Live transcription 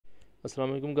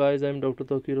Assalamualaikum guys, I am Dr.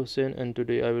 Tokir Hussain and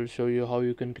today I will show you how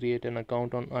you can create an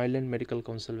account on Ireland Medical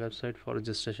Council website for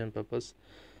registration purpose.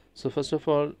 So first of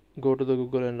all, go to the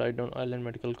Google and write down Ireland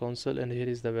Medical Council and here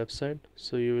is the website.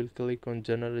 So you will click on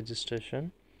general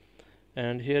registration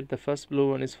and here the first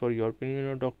blue one is for European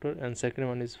Union doctor and second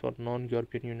one is for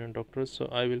non-European Union doctors. So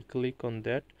I will click on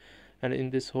that, and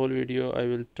in this whole video I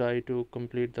will try to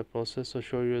complete the process or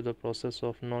show you the process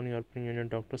of non-European Union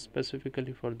doctors,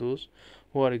 specifically for those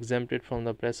who are exempted from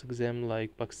the press exam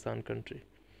like Pakistan country.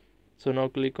 So now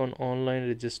click on online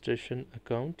registration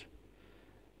account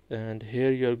and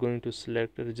here you are going to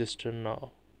select register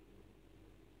now.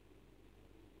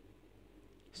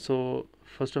 So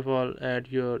first of all, add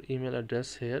your email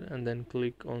address here and then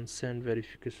click on send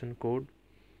verification code.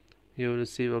 You will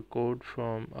receive a code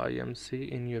from IMG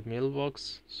in your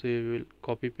mailbox, so you will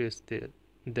copy paste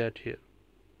that here.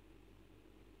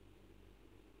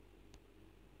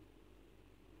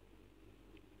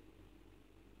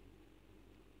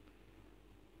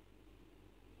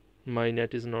 My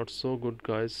net is not so good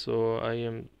guys, so I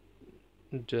am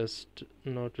just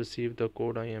not received the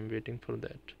code. I am waiting for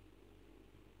that.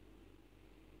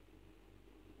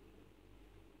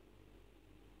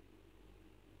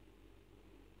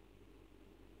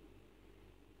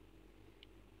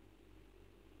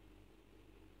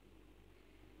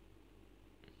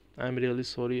 I am really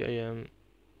sorry, I am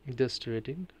just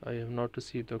waiting. I have not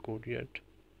received the code yet.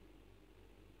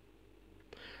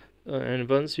 And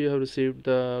once you have received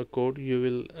the code, you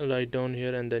will write down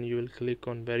here and then you will click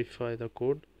on verify the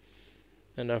code,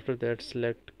 and after that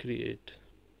select create.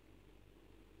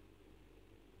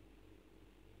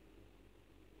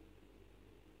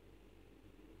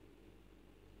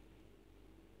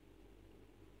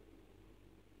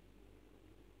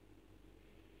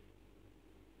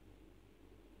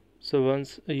 So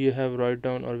once you have write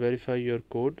down or verify your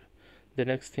code, the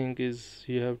next thing is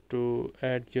you have to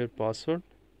add your password,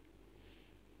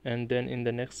 and then in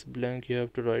the next blank you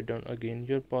have to write down again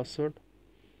your password,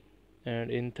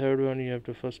 and in third one you have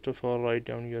to first of all write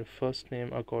down your first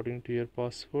name according to your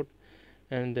password,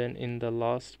 and then in the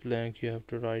last blank you have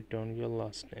to write down your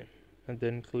last name and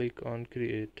then click on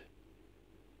create.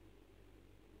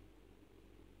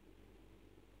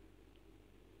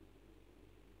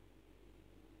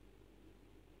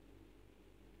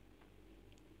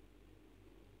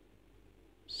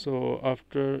 So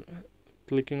after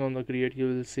clicking on the create, you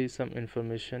will see some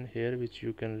information here which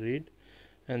you can read,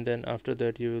 and then after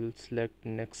that you will select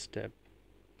next step,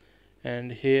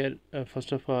 and here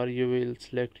first of all you will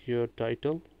select your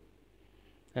title,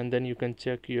 and then you can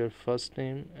check your first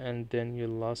name and then your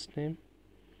last name,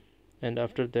 and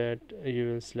after that you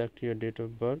will select your date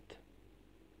of birth,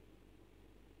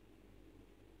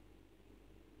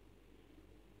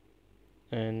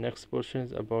 and next portion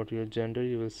is about your gender.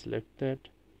 You will select that,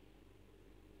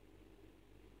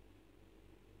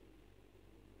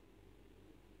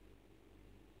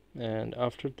 and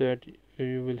after that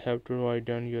you will have to write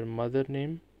down your mother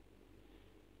name,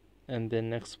 and then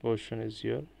next portion is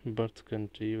your birth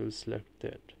country. You will select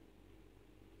that.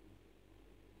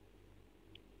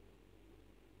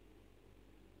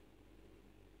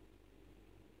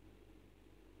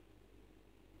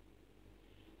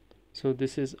 So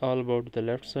this is all about the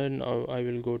left side. Now I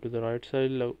will go to the right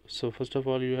side. So first of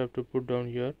all you have to put down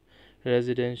your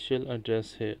residential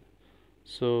address here.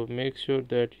 So make sure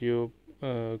that you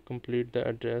complete the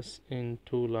address in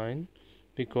 2 lines,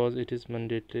 because it is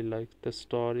mandatory, like the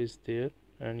star is there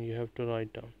and you have to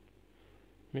write down.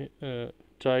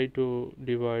 Try to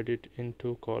divide it in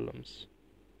 2 columns,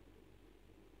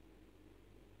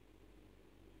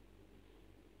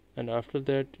 and after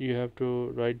that you have to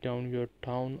write down your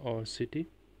town or city,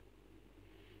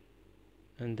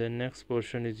 and then next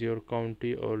portion is your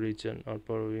county or region or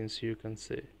province you can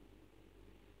say,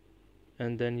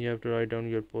 and then you have to write down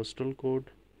your postal code,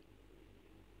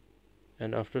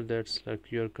 and after that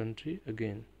select your country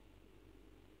again,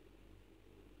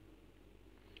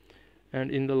 and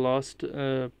in the last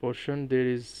portion there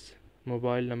is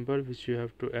mobile number which you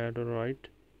have to add or write.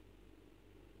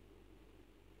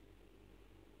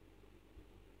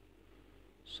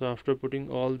 So after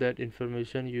putting all that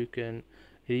information you can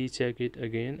recheck it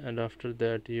again, and after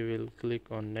that you will click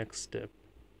on next step.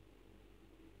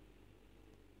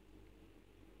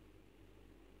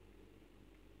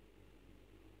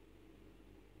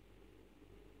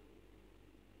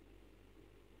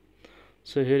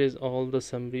 So here is all the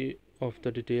summary of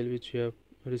the detail which you have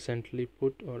recently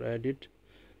put or added.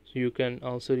 So you can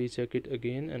also recheck it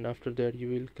again, and after that you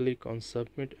will click on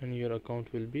submit and your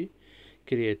account will be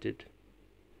created.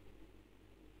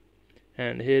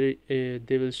 And here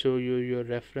they will show you your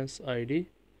reference ID,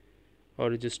 or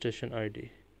registration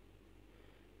ID.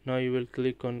 Now you will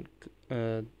click on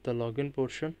the login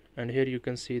portion, and here you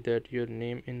can see that your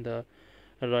name in the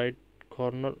right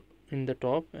corner in the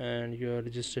top and your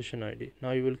registration ID.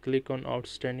 Now you will click on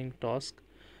outstanding task,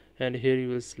 and here you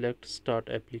will select start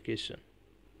application.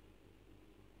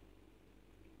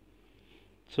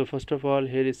 So first of all,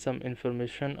 here is some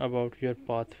information about your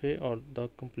pathway or the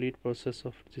complete process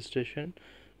of registration,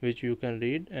 which you can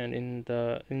read. And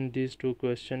in these two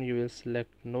questions you will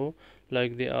select no,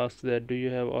 like they ask that do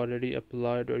you have already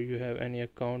applied or you have any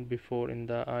account before in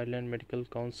the Ireland Medical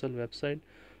Council website.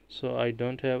 So I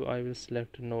don't have, I will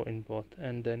select no in both,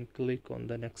 and then click on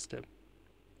the next step.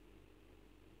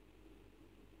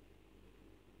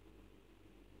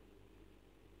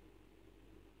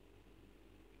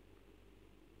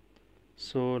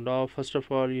 So now first of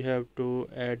all you have to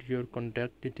add your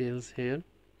contact details here,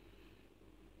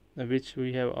 which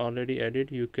we have already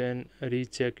added. You can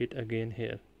recheck it again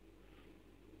here,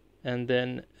 and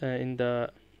then in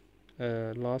the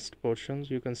last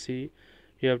portions you can see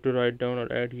you have to write down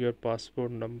or add your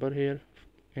passport number here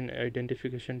in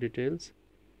identification details,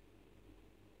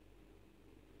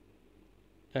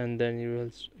 and then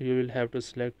you will have to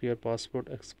select your passport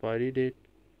expiry date,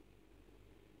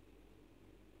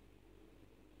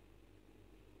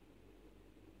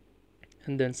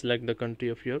 and then select the country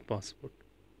of your passport.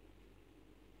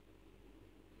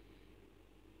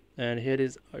 And here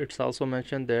is, it's also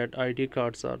mentioned that ID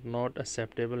cards are not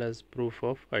acceptable as proof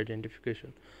of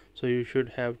identification, so you should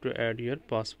have to add your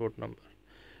passport number.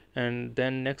 And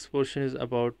then next portion is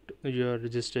about your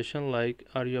registration, like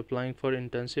are you applying for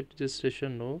internship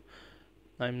registration? No,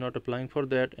 I'm not applying for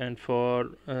that. And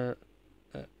for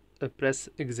a press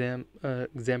exam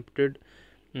exempted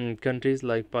countries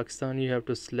like Pakistan, you have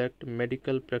to select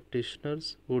medical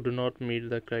practitioners who do not meet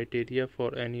the criteria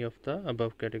for any of the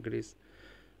above categories,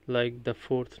 like the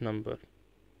fourth number.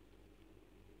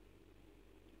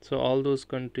 So all those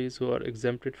countries who are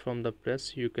exempted from the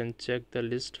press, you can check the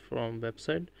list from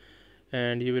website,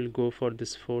 and you will go for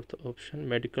this fourth option,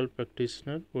 medical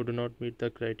practitioner who do not meet the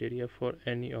criteria for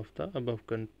any of the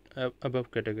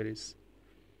above categories.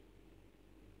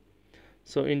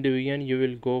 So in division you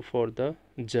will go for the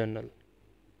journal.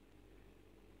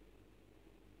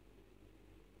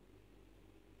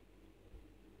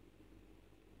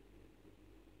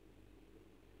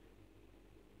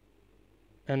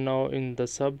 And now in the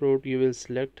sub route you will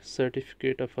select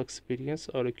certificate of experience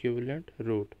or equivalent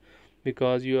route.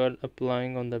 Because you are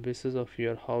applying on the basis of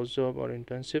your house job or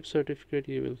internship certificate,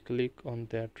 you will click on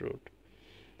that route.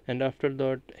 And after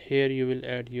that, here you will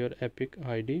add your epic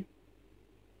ID.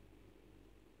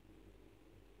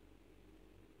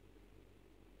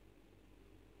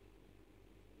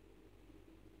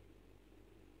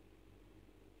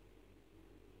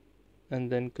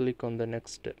 And then click on the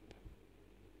next step.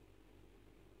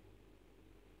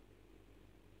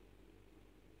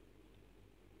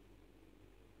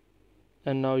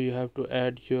 And now you have to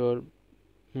add your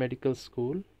medical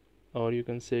school, or you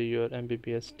can say your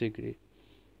MBBS degree.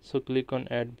 So click on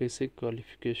add basic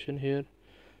qualification here.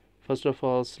 First of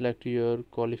all, select your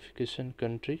qualification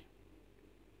country,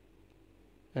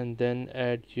 and then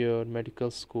add your medical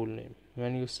school name.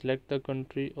 When you select the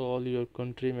country, all your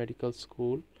country medical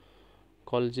school,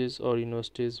 colleges or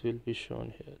universities will be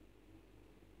shown here.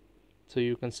 So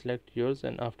you can select yours,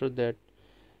 and after that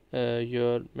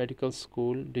your medical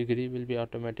school degree will be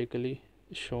automatically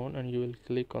shown, and you will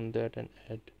click on that and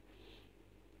add.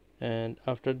 And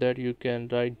after that you can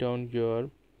write down your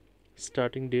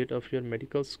starting date of your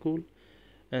medical school,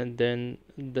 and then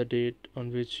the date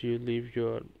on which you leave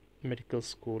your medical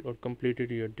school or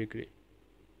completed your degree,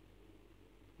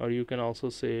 or you can also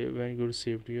say when you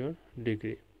received your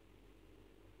degree.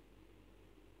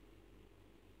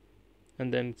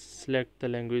 And then select the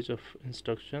language of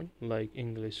instruction like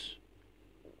English.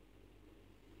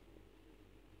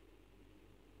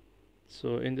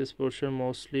 So in this portion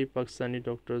mostly Pakistani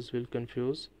doctors will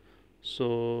confuse.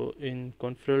 So in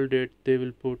conferral date they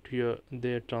will put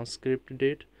their transcript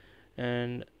date,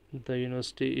 and the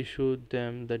university issued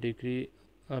them the degree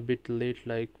a bit late,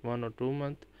 like 1 or 2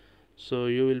 months. So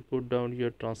you will put down your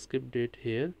transcript date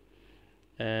here,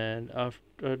 and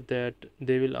after that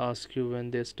they will ask you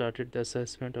when they started the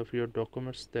assessment of your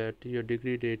documents that your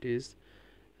degree date is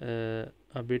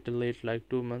a bit late, like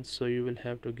 2 months. So you will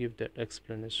have to give that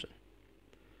explanation.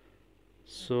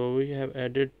 So we have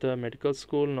added the medical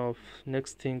school. Now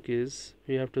next thing is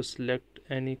we have to select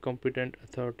any competent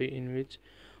authority in which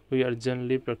we are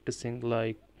generally practicing.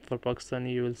 Like for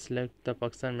Pakistani you will select the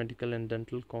Pakistan Medical and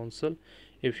Dental Council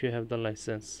if you have the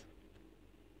license.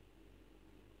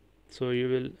 So you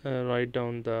will write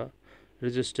down the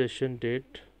registration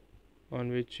date on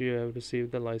which you have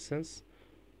received the license,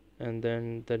 and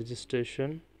then the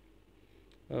registration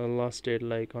last date,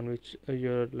 like on which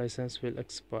your license will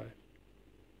expire.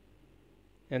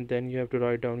 And then you have to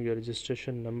write down your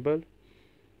registration number,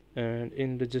 and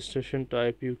in registration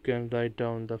type you can write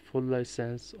down the full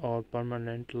license or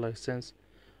permanent license,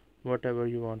 whatever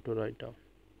you want to write down.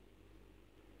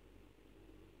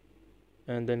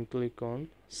 And then click on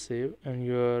save, and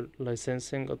your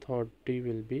licensing authority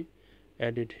will be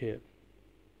added here.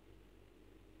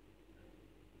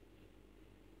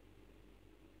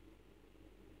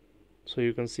 So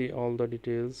you can see all the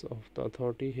details of the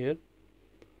authority here.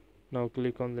 Now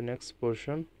click on the next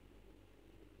portion.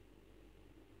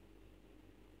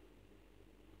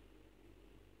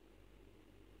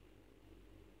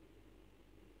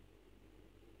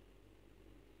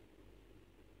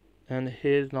 And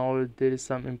here now there is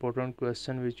some important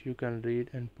question which you can read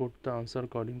and put the answer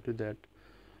according to that.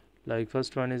 Like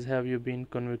first one is, have you been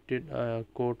convicted a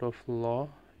court of law?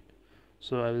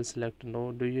 So I will select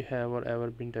no. Do you have or ever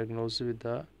been diagnosed with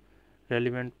the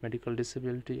relevant medical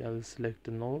disability? I will select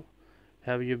no.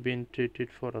 Have you been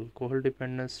treated for alcohol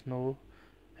dependence? No.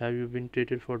 Have you been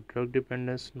treated for drug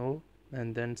dependence? No.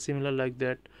 And then similar like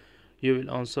that you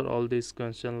will answer all these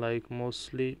questions. Like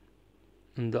mostly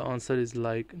the answer is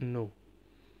like no,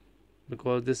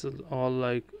 because this is all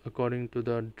like according to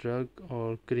the drug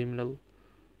or criminal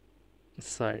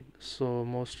side. So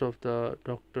most of the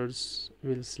doctors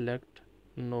will select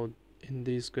no in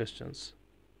these questions.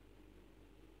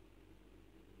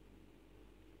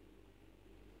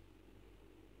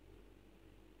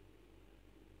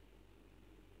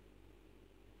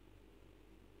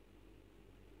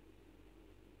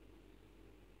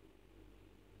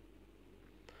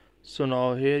 So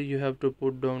now here you have to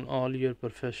put down all your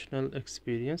professional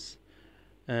experience,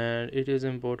 and it is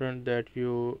important that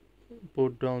you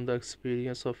put down the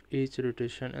experience of each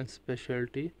rotation and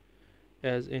specialty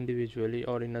as individually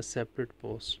or in a separate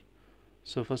post.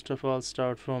 So first of all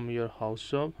start from your house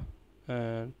job,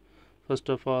 and first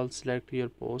of all select your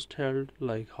post held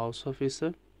like house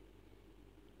officer,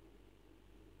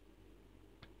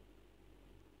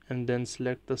 and then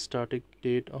select the starting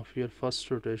date of your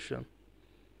first rotation.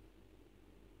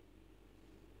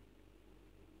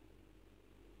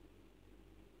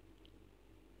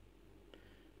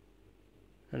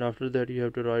 And after that you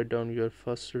have to write down your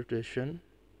first rotation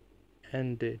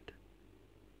end date.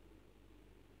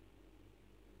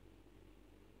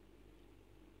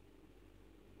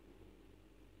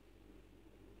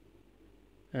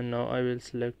 And now I will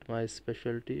select my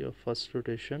specialty of first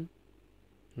rotation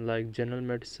like general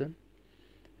medicine,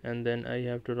 and then I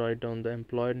have to write down the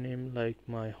employer name like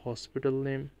my hospital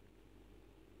name,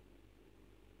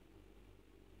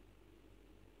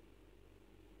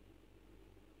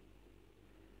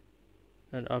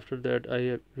 and after that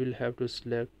I will have to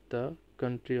select the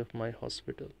country of my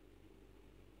hospital.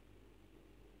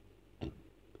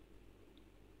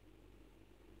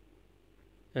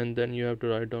 And then you have to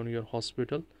write down your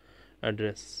hospital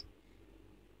address.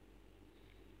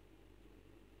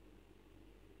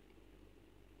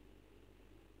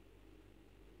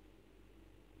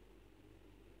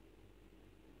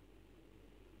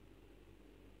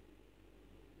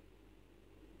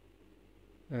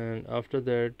 And after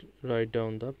that write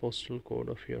down the postal code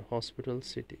of your hospital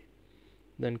city.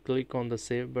 Then click on the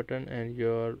save button, and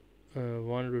your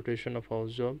one rotation of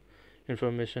house job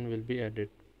information will be added.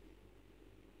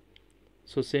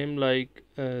 So same like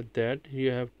that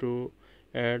you have to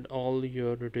add all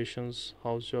your rotations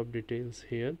house job details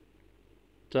here.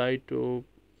 Try to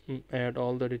add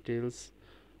all the details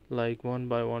like one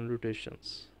by one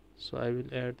rotations. So I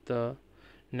will add the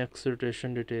next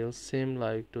rotation details same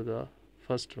like to the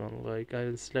first one. Like I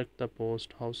will select the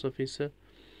post house officer,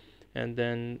 and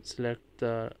then select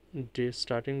the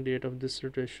starting date of this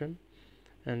rotation,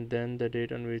 and then the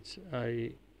date on which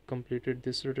I completed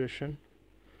this rotation,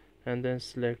 and then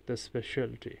select the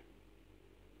specialty.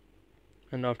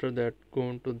 And after that go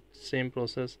into same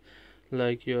process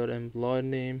like your employer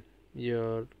name,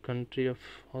 your country of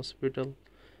hospital,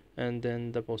 and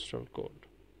then the postal code.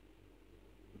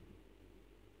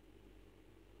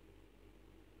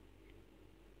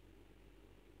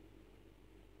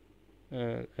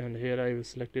 And here I have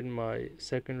selected my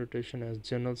second rotation as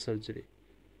general surgery.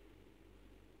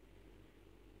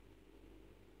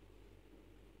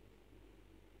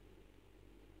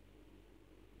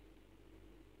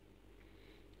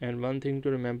 And one thing to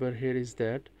remember here is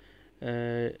that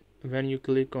when you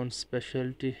click on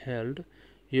specialty held,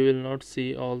 you will not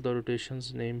see all the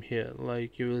rotations name here.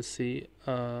 Like you will see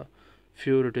a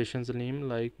few rotations name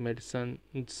like medicine,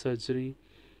 surgery,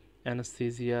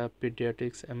 anesthesia,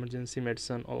 pediatrics, emergency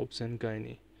medicine, obs and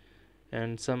gynae,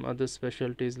 and some other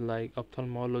specialties like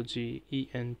ophthalmology,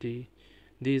 ENT.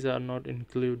 These are not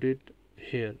included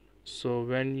here. So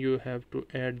when you have to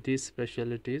add these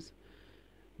specialties,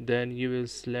 then you will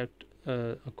select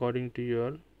according to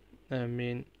your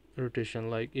main rotation.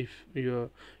 Like if you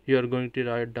are going to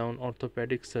write down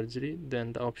orthopedic surgery,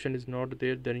 then the option is not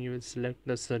there, then you will select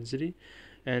the surgery.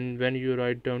 And when you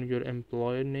write down your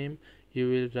employer name, you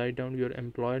will write down your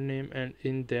employer name, and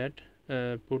in that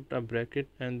put a bracket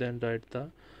and then write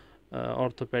the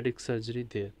orthopedic surgery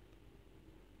there.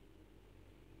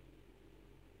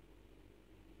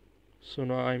 So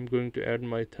now I'm going to add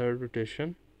my third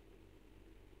rotation.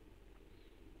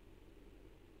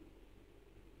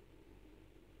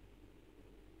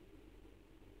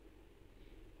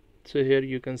 So here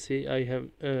you can see I have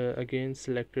again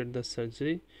selected the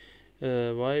surgery.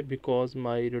 Why? Because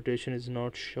my rotation is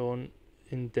not shown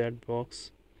in that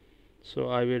box. So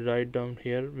I will write down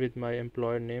here with my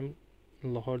employer name,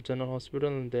 Lahore General Hospital,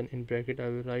 and then in bracket I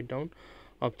will write down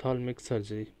ophthalmic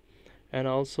surgery. And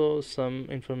also some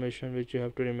information which you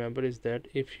have to remember is that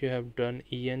if you have done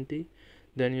ENT,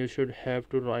 then you should have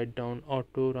to write down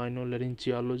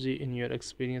otorhinolaryngology in your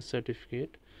experience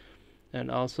certificate. And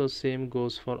also same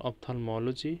goes for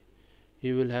ophthalmology.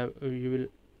 You will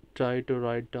try to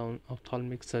write down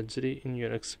ophthalmic surgery in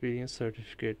your experience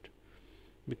certificate,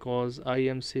 because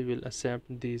IMC will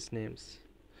accept these names.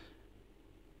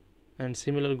 And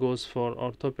similar goes for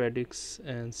orthopedics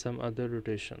and some other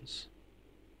rotations.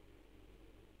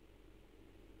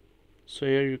 So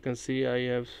here you can see I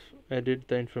have added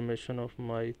the information of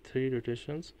my 3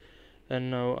 rotations,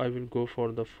 and now I will go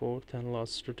for the fourth and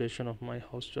last rotation of my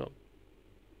house job.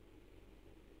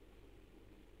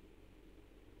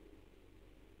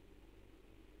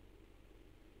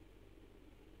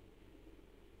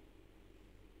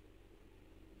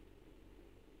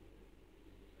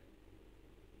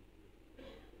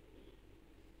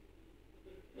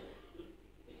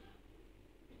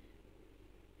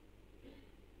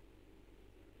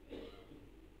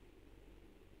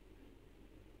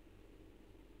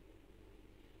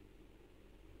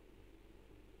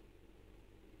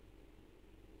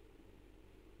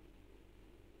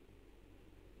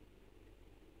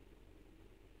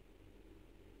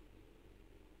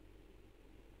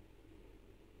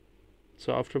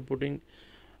 So after putting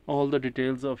all the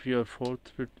details of your four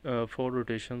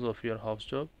rotations of your house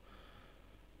job,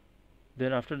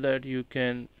 then after that you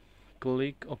can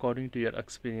click according to your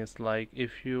experience. Like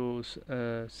if you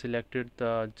selected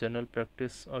the general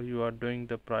practice, or you are doing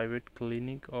the private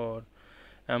clinic or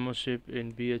membership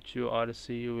in BHU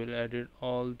RSC, you will edit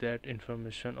all that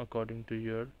information according to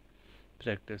your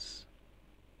practice.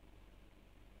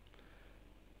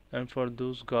 And for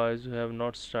those guys who have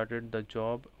not started the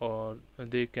job, or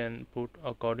they can put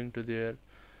according to their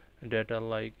data,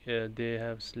 like they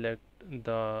have select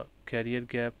the career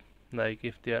gap, like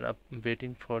if they are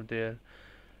waiting for their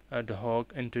ad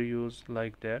hoc interviews,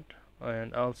 like that.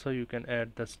 And also you can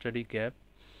add the study gap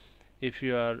if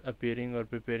you are appearing or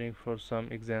preparing for some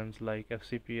exams like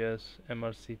FCPS,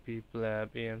 MRCP, PLAB,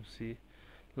 AMC,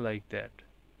 like that.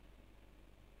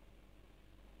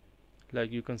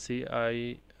 Like you can see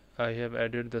I have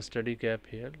added the study gap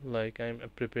here, like I'm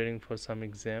preparing for some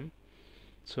exam.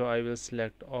 So I will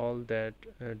select all that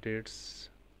dates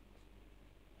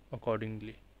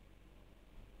accordingly.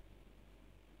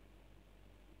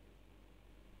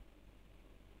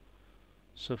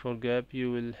 So for gap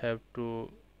you will have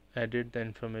to edit the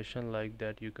information like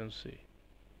that, you can see.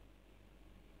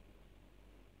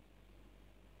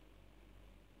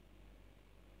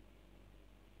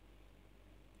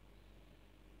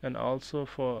 And also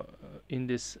for in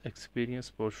this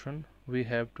experience portion, we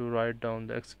have to write down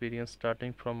the experience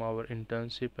starting from our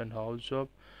internship and house job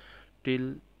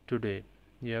till today.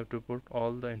 You have to put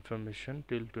all the information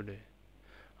till today,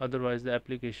 otherwise the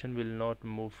application will not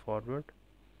move forward.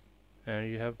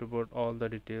 And you have to put all the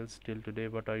details till today.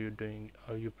 What are you doing?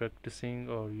 Are you practicing,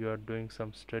 or you are doing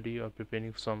some study, or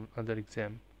preparing for some other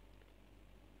exam?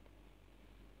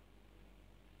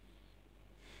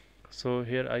 So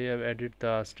here I have added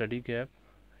the study gap,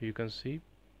 you can see.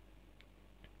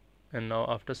 And now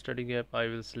after study gap I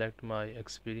will select my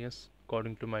experience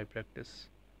according to my practice.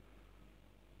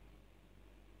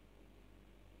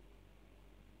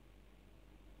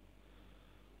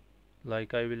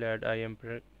 Like I will add I am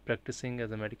practicing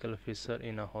as a medical officer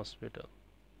in a hospital.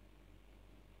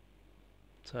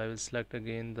 So I will select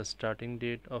again the starting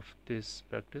date of this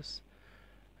practice,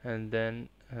 and then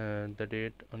the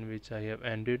date on which I have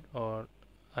ended, or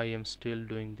I am still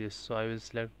doing this. So I will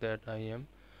select that I am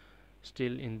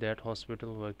still in that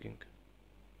hospital working,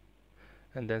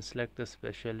 and then select the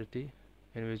specialty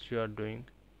in which you are doing,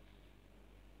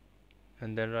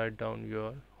 and then write down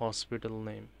your hospital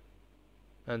name,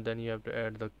 and then you have to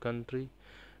add the country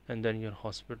and then your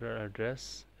hospital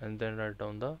address, and then write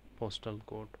down the postal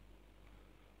code.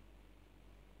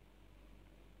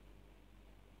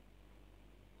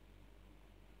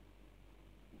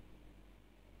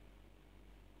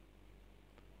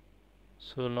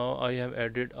 So now I have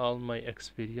added all my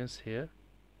experience here.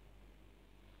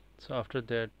 So after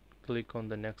that, click on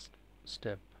the next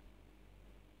step.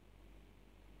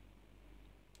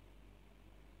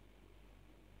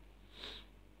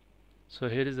 So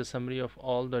here is the summary of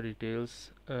all the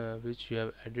details which you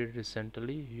have added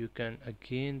recently. You can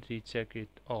again recheck it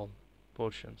all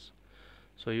portions.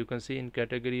 So you can see in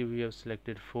category we have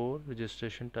selected 4,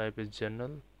 registration type is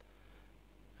general,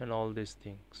 and all these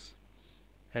things.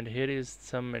 And here is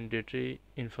some mandatory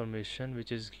information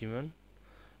which is given,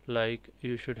 like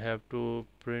you should have to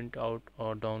print out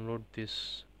or download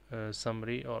this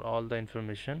summary or all the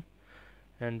information.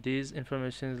 And these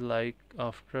information is like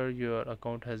after your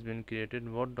account has been created,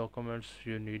 what documents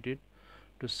you needed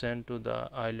to send to the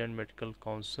Ireland Medical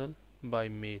Council by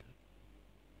mail.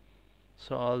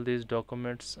 So all these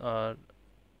documents are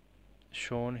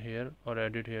shown here or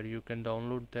added here. You can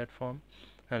download that form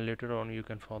and later on you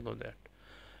can follow that.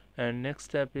 And next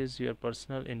step is your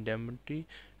personal indemnity,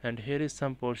 and here is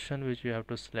some portion which you have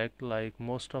to select, like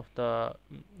most of the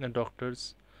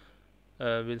doctors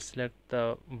will select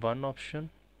the one option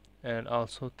and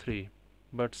also 3,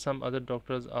 but some other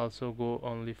doctors also go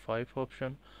only 5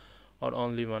 option or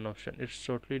only one option. It's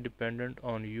totally dependent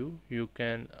on you. You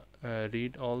can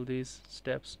read all these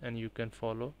steps and you can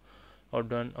follow or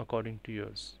done according to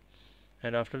yours.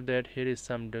 And after that, here is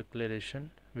some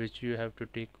declaration which you have to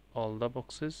tick all the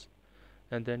boxes,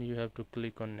 and then you have to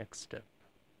click on next step.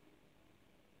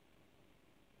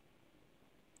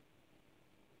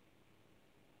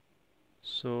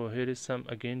 So here is some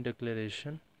again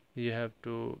declaration. You have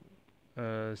to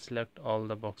select all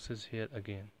the boxes here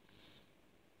again.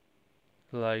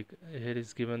 Like here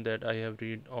is given that I have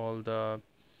read all the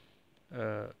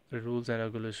rules and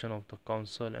regulation of the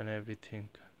council and everything.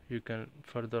 You can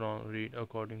further on read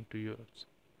according to yours.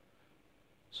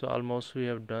 So almost we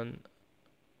have done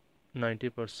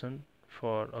 90%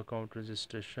 for account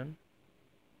registration.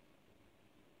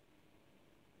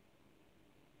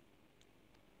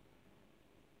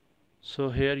 So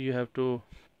here you have to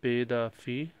pay the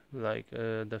fee, like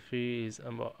the fee is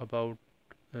about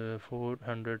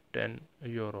 410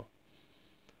 euro.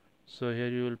 So here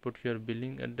you will put your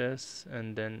billing address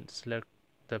and then select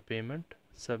the payment,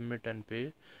 submit and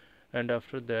pay, and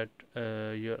after that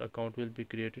your account will be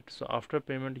created. So after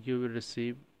payment you will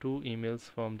receive 2 emails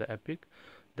from the Epic.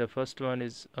 The first one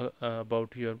is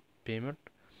about your payment,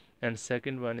 and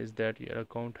second one is that your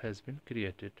account has been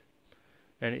created.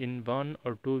 And in 1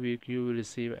 or 2 weeks you will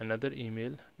receive another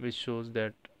email which shows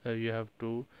that you have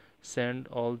to send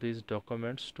all these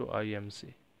documents to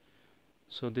IMG.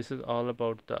 So this is all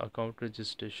about the account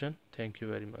registration. Thank you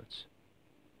very much.